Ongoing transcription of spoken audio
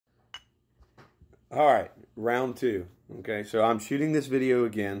All right, round two. Okay, so I'm shooting this video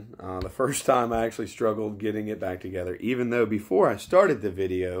again. The first time I actually struggled getting it back together, even though before I started the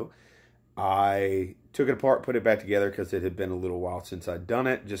video, I took it apart, put it back together because it had been a little while since I'd done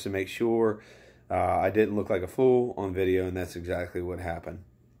it, just to make sure I didn't look like a fool on video, and that's exactly what happened.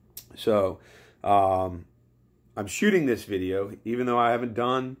 So I'm shooting this video, even though I haven't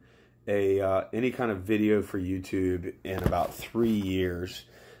done any kind of video for YouTube in about 3 years.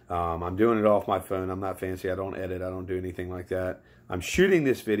 I'm doing it off my phone. I'm not fancy. I don't edit. I don't do anything like that. I'm shooting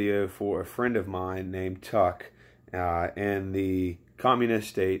this video for a friend of mine named Tuck in the communist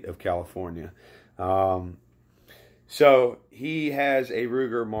state of California. So he has a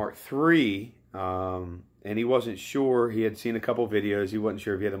Ruger Mark III, and he wasn't sure. He had seen a couple videos. He wasn't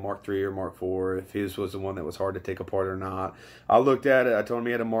sure if he had a Mark III or Mark IV, if his was the one that was hard to take apart or not. I looked at it. I told him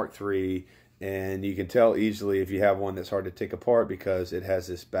he had a Mark III. And you can tell easily if you have one that's hard to take apart because it has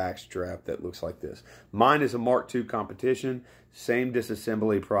this back strap that looks like this. Mine is a Mark II competition, same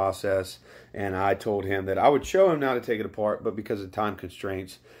disassembly process. And I told him that I would show him how to take it apart, but because of time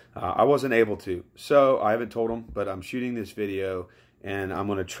constraints, I wasn't able to. So I haven't told him, but I'm shooting this video and I'm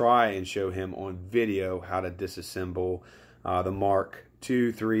going to try and show him on video how to disassemble the Mark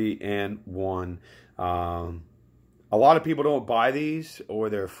II, III, and I. A lot of people don't buy these, or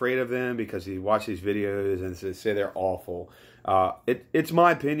they're afraid of them because they watch these videos and say they're awful. It's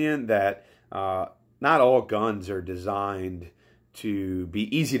my opinion that not all guns are designed to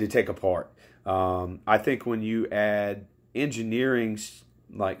be easy to take apart. I think when you add engineering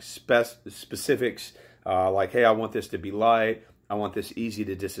like specifics, like, hey, I want this to be light, I want this easy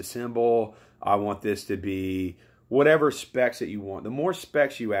to disassemble, I want this to be whatever specs that you want. The more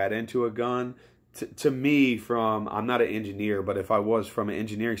specs you add into a gun, to me, I'm not an engineer, but if I was from an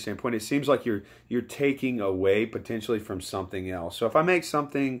engineering standpoint, it seems like you're taking away potentially from something else. So if I make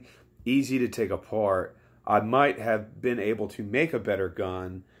something easy to take apart, I might have been able to make a better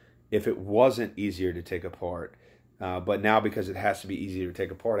gun if it wasn't easier to take apart. But now because it has to be easier to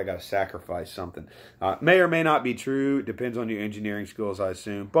take apart, I got to sacrifice something. May or may not be true. Depends on your engineering skills, I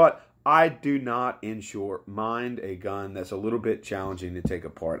assume. But I do not, in short, mind a gun that's a little bit challenging to take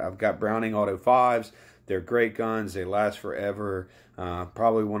apart. I've got Browning Auto 5s. They're great guns. They last forever.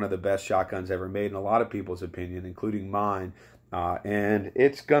 Probably one of the best shotguns ever made in a lot of people's opinion, including mine. And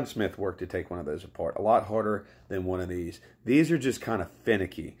it's gunsmith work to take one of those apart. A lot harder than one of these. These are just kind of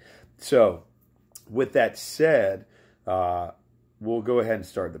finicky. So, with that said, we'll go ahead and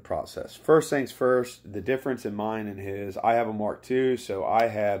start the process. First things first, the difference in mine and his, I have a Mark II, so I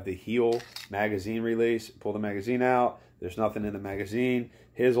have the heel magazine release. Pull the magazine out, there's nothing in the magazine.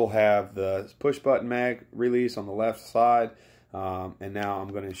 His will have the push button mag release on the left side. And now I'm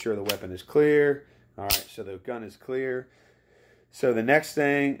going to ensure the weapon is clear. All right, so the gun is clear. So the next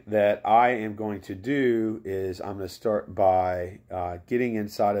thing that I am going to do is I'm going to start by getting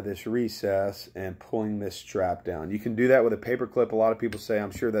inside of this recess and pulling this strap down. You can do that with a paper clip. A lot of people say,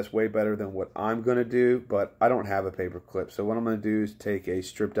 I'm sure that's way better than what I'm going to do, but I don't have a paper clip. So what I'm going to do is take a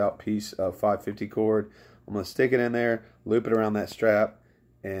stripped out piece of 550 cord. I'm going to stick it in there, loop it around that strap,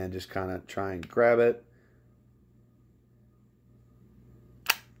 and just kind of try and grab it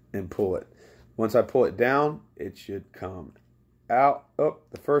and pull it. Once I pull it down, it should come out. Oh,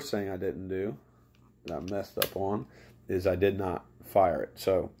 the first thing I didn't do that I messed up on is I did not fire it.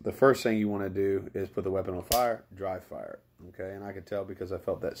 So the first thing you want to do is put the weapon on fire, dry fire it. Okay, and I could tell because I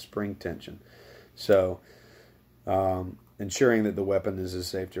felt that spring tension. So ensuring that the weapon is a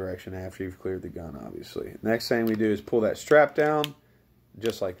safe direction after you've cleared the gun, obviously. Next thing we do is pull that strap down,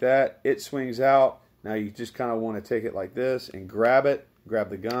 just like that. It swings out. Now you just kind of want to take it like this and grab it, grab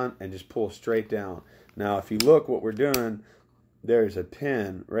the gun, and just pull straight down. Now if you look, what we're doing, there's a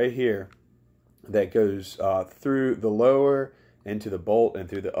pin right here that goes through the lower into the bolt and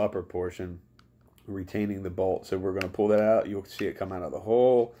through the upper portion, retaining the bolt. So we're going to pull that out. You'll see it come out of the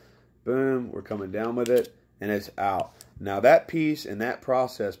hole. Boom, we're coming down with it, and it's out. Now that piece and that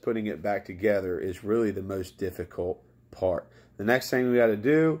process, putting it back together, is really the most difficult part. The next thing we got to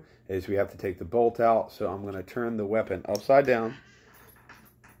do is we have to take the bolt out. So I'm going to turn the weapon upside down,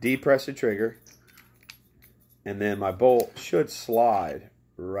 depress the trigger, and then my bolt should slide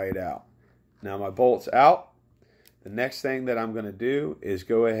right out. Now my bolt's out. The next thing that I'm going to do is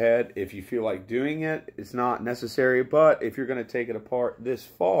go ahead, if you feel like doing it, it's not necessary, but if you're going to take it apart this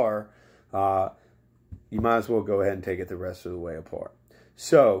far, you might as well go ahead and take it the rest of the way apart.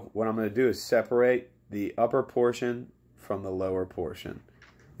 So what I'm going to do is separate the upper portion from the lower portion.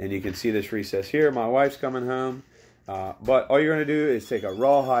 And you can see this recess here. My wife's coming home. But all you're going to do is take a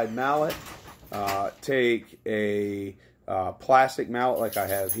rawhide mallet, take a plastic mallet like I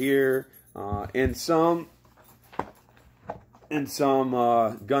have here, In some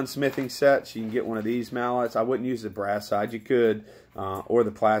gunsmithing sets, you can get one of these mallets. I wouldn't use the brass side. You could, or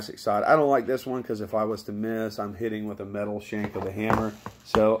the plastic side. I don't like this one because if I was to miss, I'm hitting with a metal shank of the hammer.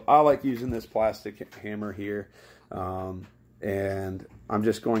 So I like using this plastic hammer here. And I'm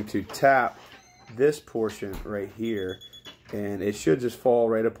just going to tap this portion right here, and it should just fall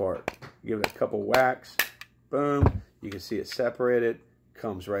right apart. Give it a couple whacks, boom. You can see it separated,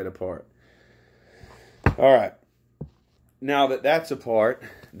 comes right apart. All right. Now that that's apart,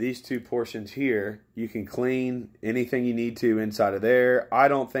 these two portions here, you can clean anything you need to inside of there. I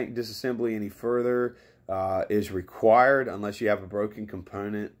don't think disassembly any further is required unless you have a broken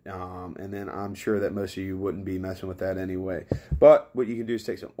component, and then I'm sure that most of you wouldn't be messing with that anyway. But what you can do is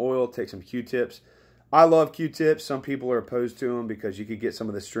take some oil, take some Q-tips. I love Q-tips. Some people are opposed to them because you could get some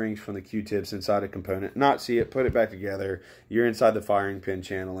of the strings from the Q-tips inside a component, not see it, put it back together. You're inside the firing pin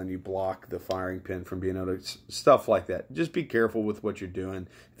channel and you block the firing pin from being able to, stuff like that. Just be careful with what you're doing.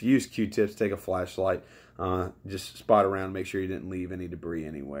 If you use Q-tips, take a flashlight, just spot around, make sure you didn't leave any debris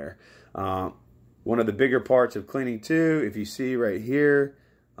anywhere. One of the bigger parts of cleaning too, if you see right here,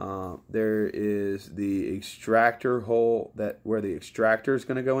 there is the extractor hole where the extractor is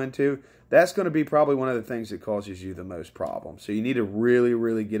going to go into. That's going to be probably one of the things that causes you the most problems. So you need to really,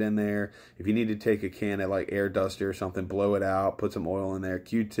 really get in there. If you need to take a can of like air duster or something, blow it out, put some oil in there,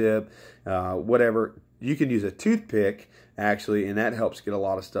 Q-tip, whatever. You can use a toothpick actually, and that helps get a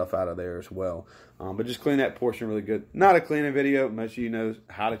lot of stuff out of there as well. But just clean that portion really good. Not a cleaning video. Most of you know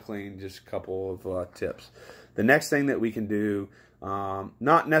how to clean, just a couple of tips. The next thing that we can do,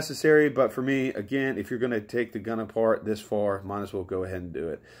 not necessary, but for me, again, if you're going to take the gun apart this far, might as well go ahead and do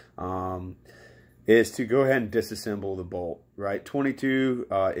it, is to go ahead and disassemble the bolt, right? 22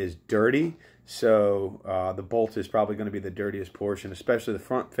 is dirty, so the bolt is probably going to be the dirtiest portion, especially the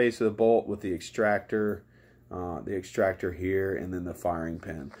front face of the bolt with the extractor here, and then the firing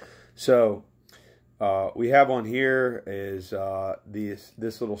pin. So we have on here is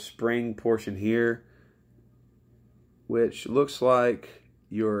this little spring portion here, which looks like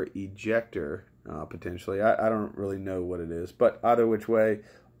your ejector, potentially. I don't really know what it is, but either which way,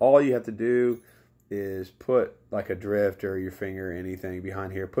 all you have to do is put like a drift or your finger or anything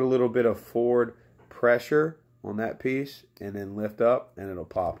behind here. Put a little bit of forward pressure on that piece and then lift up and it'll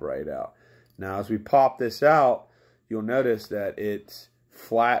pop right out. Now as we pop this out, you'll notice that it's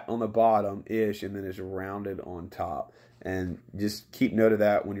flat on the bottom-ish and then it's rounded on top. And just keep note of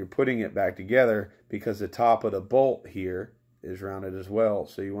that when you're putting it back together, because the top of the bolt here is rounded as well.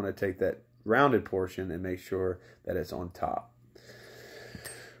 So you want to take that rounded portion and make sure that it's on top.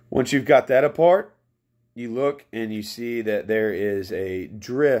 Once you've got that apart, you look and you see that there is a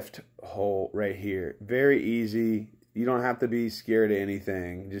drift hole right here. Very easy. You don't have to be scared of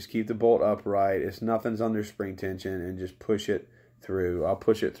anything. Just keep the bolt upright. It's nothing's under spring tension, and just push it through. I'll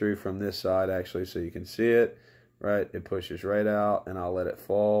push it through from this side actually so you can see it. Right, it pushes right out, and I'll let it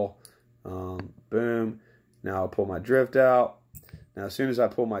fall. Boom. Now I'll pull my drift out. Now as soon as I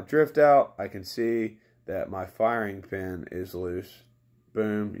pull my drift out, I can see that my firing pin is loose.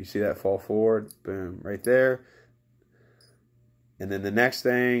 Boom. You see that fall forward? Boom. Right there. And then the next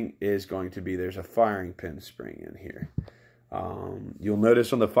thing is going to be, there's a firing pin spring in here. You'll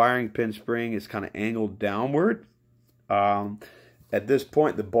notice on the firing pin spring, it's kind of angled downward. At this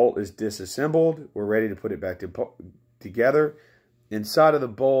point, the bolt is disassembled. We're ready to put it back together. Inside of the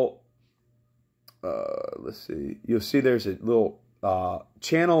bolt, let's see. You'll see there's a little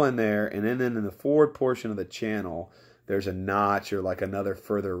channel in there, and then in the forward portion of the channel, there's a notch or like another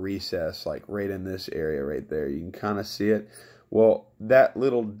further recess, like right in this area right there. You can kind of see it. Well, that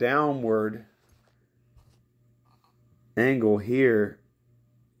little downward angle here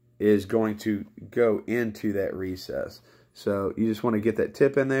is going to go into that recess. So you just want to get that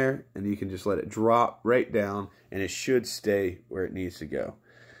tip in there, and you can just let it drop right down, and it should stay where it needs to go.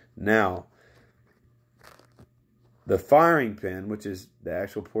 Now, the firing pin, which is the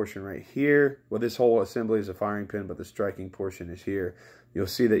actual portion right here, well, this whole assembly is a firing pin, but the striking portion is here. You'll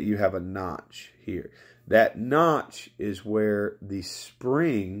see that you have a notch here. That notch is where the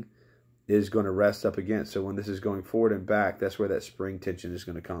spring is going to rest up against. So when this is going forward and back, that's where that spring tension is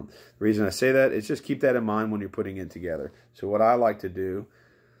going to come. The reason I say that is just keep that in mind when you're putting it together. So what I like to do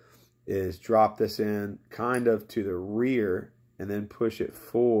is drop this in kind of to the rear and then push it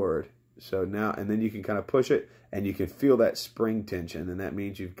forward. So now, and then you can kind of push it and you can feel that spring tension, and that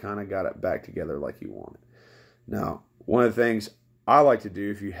means you've kind of got it back together like you want it. Now, one of the things I like to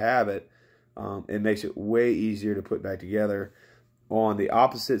do, if you have it, it makes it way easier to put back together. On the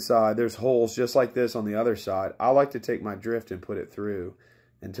opposite side, there's holes just like this on the other side. I like to take my drift and put it through,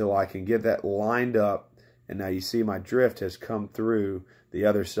 until I can get that lined up. And now you see my drift has come through the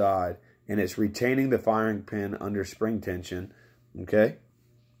other side, and it's retaining the firing pin under spring tension, okay?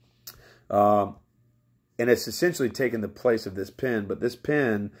 And it's essentially taking the place of this pin, but this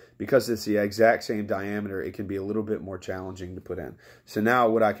pin, because it's the exact same diameter, it can be a little bit more challenging to put in. So now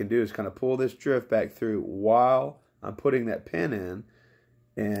what I can do is kind of pull this drift back through while I'm putting that pin in,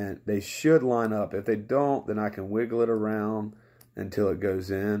 and they should line up. If they don't, then I can wiggle it around until it goes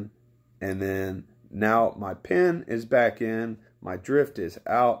in, and then now my pin is back in, my drift is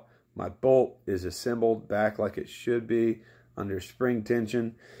out, my bolt is assembled back like it should be under spring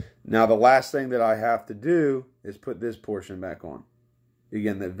tension. Now the last thing that I have to do is put this portion back on.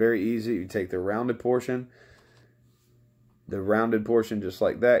 Again, that's very easy. You take the rounded portion just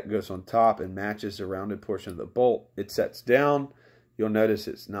like that goes on top and matches the rounded portion of the bolt. It sets down. You'll notice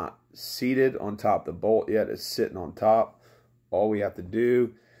it's not seated on top of the bolt yet. It's sitting on top. All we have to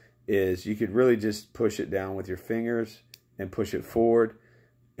do is you could really just push it down with your fingers and push it forward,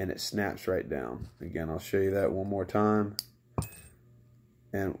 and it snaps right down. Again, I'll show you that one more time.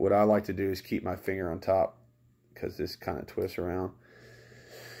 And what I like to do is keep my finger on top because this kind of twists around.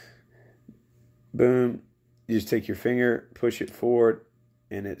 Boom. You just take your finger, push it forward,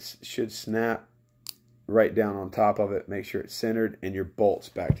 and it should snap right down on top of it. Make sure it's centered, and your bolt's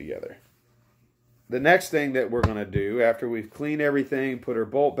back together. The next thing that we're going to do after we've cleaned everything, put our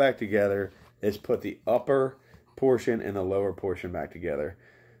bolt back together, is put the upper portion and the lower portion back together.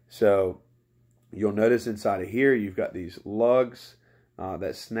 So you'll notice inside of here you've got these lugs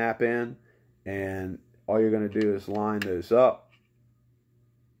that snap in, and all you're going to do is line those up.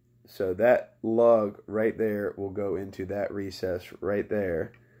 So that lug right there will go into that recess right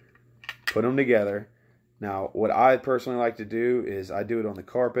there. Put them together. Now, what I personally like to do is I do it on the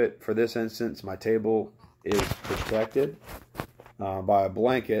carpet. For this instance, my table is protected by a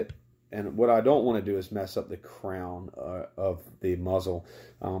blanket. And what I don't want to do is mess up the crown of the muzzle.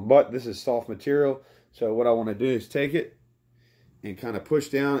 But this is soft material. So what I want to do is take it and kind of push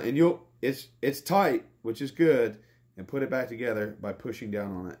down. And it's tight, which is good. And put it back together by pushing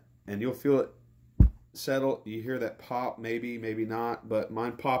down on it. And you'll feel it settle. You hear that pop, maybe, maybe not, but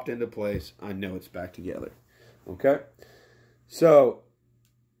mine popped into place. I know it's back together. Okay? So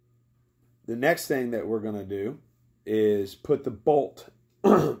the next thing that we're going to do is put the bolt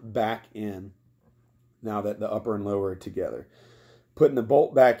back in now that the upper and lower are together. Putting the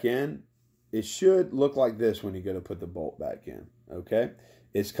bolt back in, it should look like this when you go to put the bolt back in. Okay?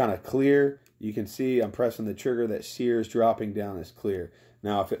 It's kind of clear. You can see I'm pressing the trigger. That sear is dropping down. It's clear.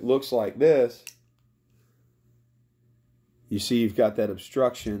 Now, if it looks like this, you see you've got that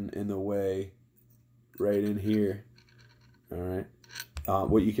obstruction in the way right in here. All right.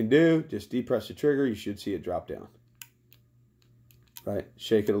 What you can do, just depress the trigger. You should see it drop down. Right.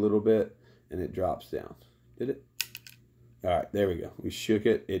 Shake it a little bit, and it drops down. Did it? All right. There we go. We shook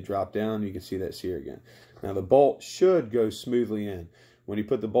it. It dropped down. You can see that sear again. Now, the bolt should go smoothly in. When you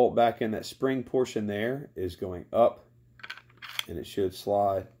put the bolt back in, that spring portion there is going up, and it should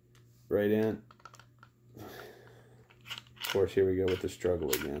slide right in. Of course, here we go with the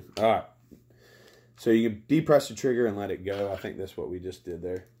struggle again. All right. So you can depress the trigger and let it go. I think that's what we just did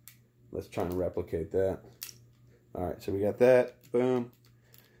there. Let's try and replicate that. All right, so we got that. Boom.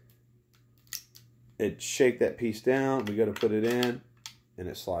 It shake that piece down. We go to put it in, and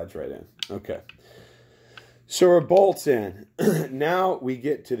it slides right in. Okay. So our bolt's in. Now we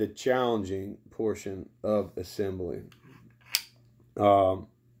get to the challenging portion of assembly. Now,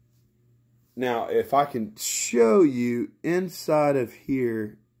 if I can show you inside of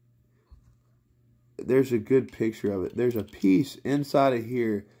here, there's a good picture of it. There's a piece inside of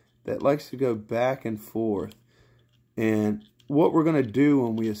here that likes to go back and forth. And what we're going to do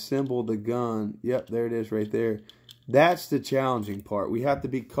when we assemble the gun, yep, there it is right there. That's the challenging part. We have to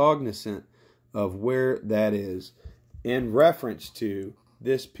be cognizant of where that is in reference to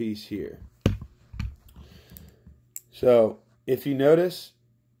this piece here. So, if you notice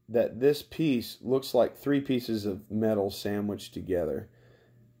that this piece looks like three pieces of metal sandwiched together.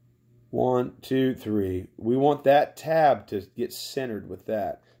 1, 2, 3. We want that tab to get centered with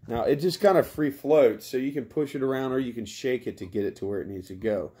that. Now, it just kind of free floats, so you can push it around or you can shake it to get it to where it needs to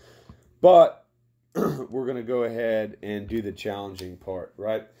go. But we're going to go ahead and do the challenging part,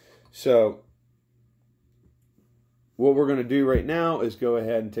 right? So what we're going to do right now is go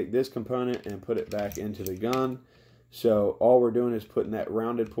ahead and take this component and put it back into the gun. So all we're doing is putting that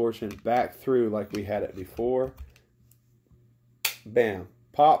rounded portion back through like we had it before. Bam.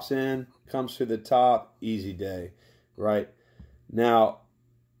 Pops in, comes to the top, easy day, right? Now,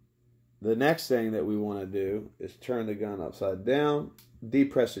 the next thing that we want to do is turn the gun upside down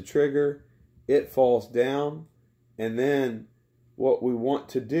depress the trigger, it falls down, and then what we want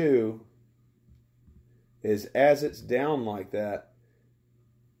to do is, as it's down like that,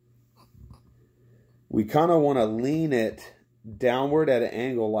 we kind of want to lean it downward at an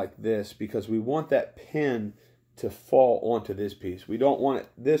angle like this, because we want that pin to fall onto this piece. We don't want it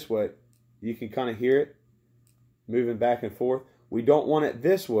this way. You can kind of hear it moving back and forth. We don't want it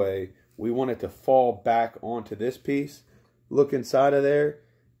this way. We want it to fall back onto this piece. Look inside of there,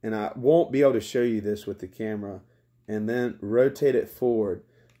 and I won't be able to show you this with the camera. And then rotate it forward.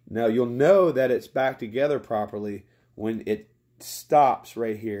 Now you'll know that it's back together properly when it stops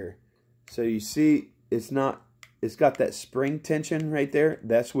right here. So you see it's got that spring tension right there.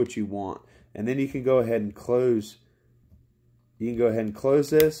 That's what you want. And then you can go ahead and close. You can go ahead and close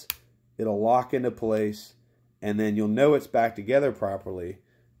this. It'll lock into place. And then you'll know it's back together properly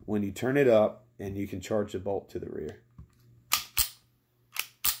when you turn it up and you can charge the bolt to the rear.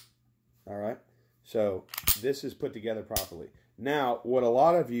 All right. So this is put together properly. Now, what a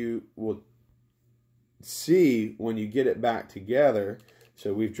lot of you will see when you get it back together,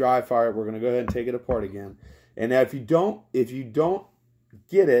 so we've dry fired, we're going to go ahead and take it apart again. And now if you don't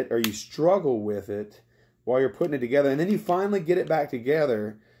get it, or you struggle with it while you're putting it together, and then you finally get it back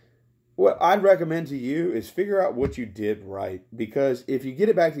together, what I'd recommend to you is figure out what you did right. Because if you get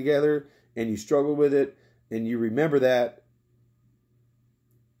it back together and you struggle with it, and you remember that,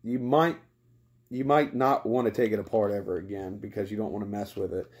 you might not want to take it apart ever again, because you don't want to mess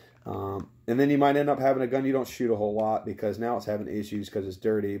with it. And then you might end up having a gun you don't shoot a whole lot, because now it's having issues because it's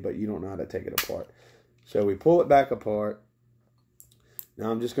dirty, but you don't know how to take it apart. So we pull it back apart.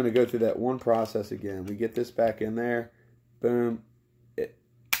 Now I'm just going to go through that one process again. We get this back in there. Boom. It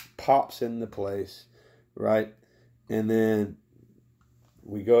pops into place, right? And then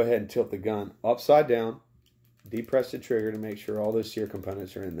we go ahead and tilt the gun upside down. Depress the trigger to make sure all those sear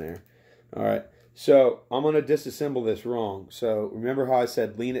components are in there. All right. So I'm going to disassemble this wrong. So remember how I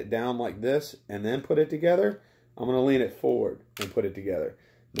said lean it down like this and then put it together? I'm going to lean it forward and put it together.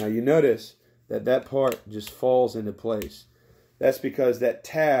 Now you notice that that part just falls into place. That's because that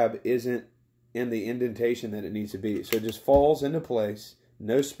tab isn't in the indentation that it needs to be. So it just falls into place.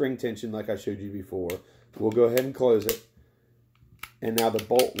 No spring tension like I showed you before. We'll go ahead and close it. And now the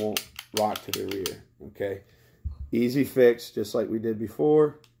bolt won't rock to the rear. Okay. Easy fix, just like we did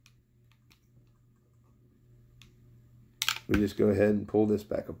before. We just go ahead and pull this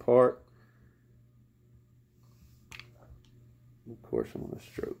back apart. Of course, I'm going to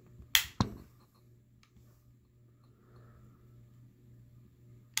stroke.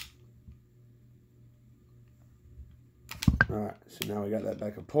 All right, so now we got that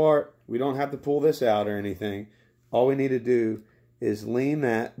back apart. We don't have to pull this out or anything. All we need to do is lean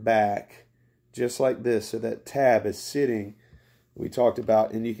that back just like this, so that tab is sitting, we talked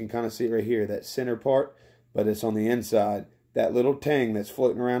about, and you can kind of see it right here, that center part, but it's on the inside. That little tang that's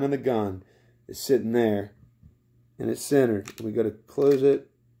floating around in the gun is sitting there, and it's centered. We go to close it.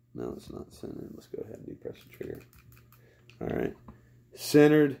 No, it's not centered. Let's go ahead and depress the trigger. All right.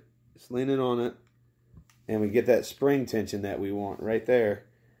 Centered. It's leaning on it. And we get that spring tension that we want right there.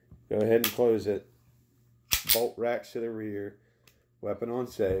 Go ahead and close it. Bolt racks to the rear. Weapon on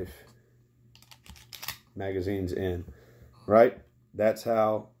safe. Magazine's in. Right? That's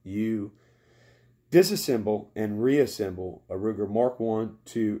how you disassemble and reassemble a Ruger Mark 1,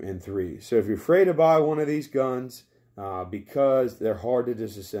 2, and 3. So if you're afraid to buy one of these guns because they're hard to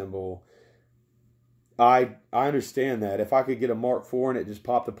disassemble, I understand that. If I could get a Mark 4 and it just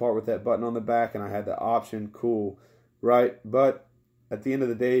popped apart with that button on the back and I had the option, cool, right? But at the end of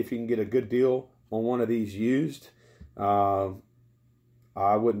the day, if you can get a good deal on one of these used, I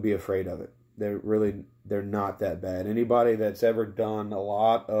wouldn't be afraid of it. They're not that bad. Anybody that's ever done a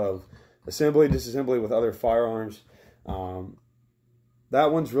lot of assembly, disassembly with other firearms,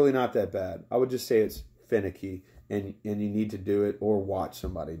 that one's really not that bad. I would just say it's finicky, and you need to do it or watch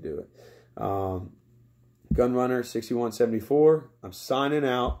somebody do it. Gunrunner 6174, I'm signing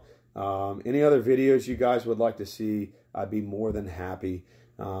out. Any other videos you guys would like to see, I'd be more than happy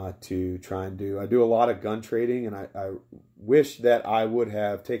to try and do. I do a lot of gun trading, and I wish that I would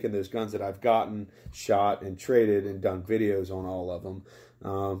have taken those guns that I've gotten, shot, and traded, and done videos on all of them.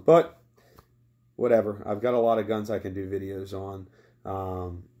 But whatever. I've got a lot of guns I can do videos on.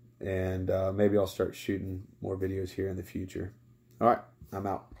 And maybe I'll start shooting more videos here in the future. All right, I'm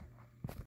out.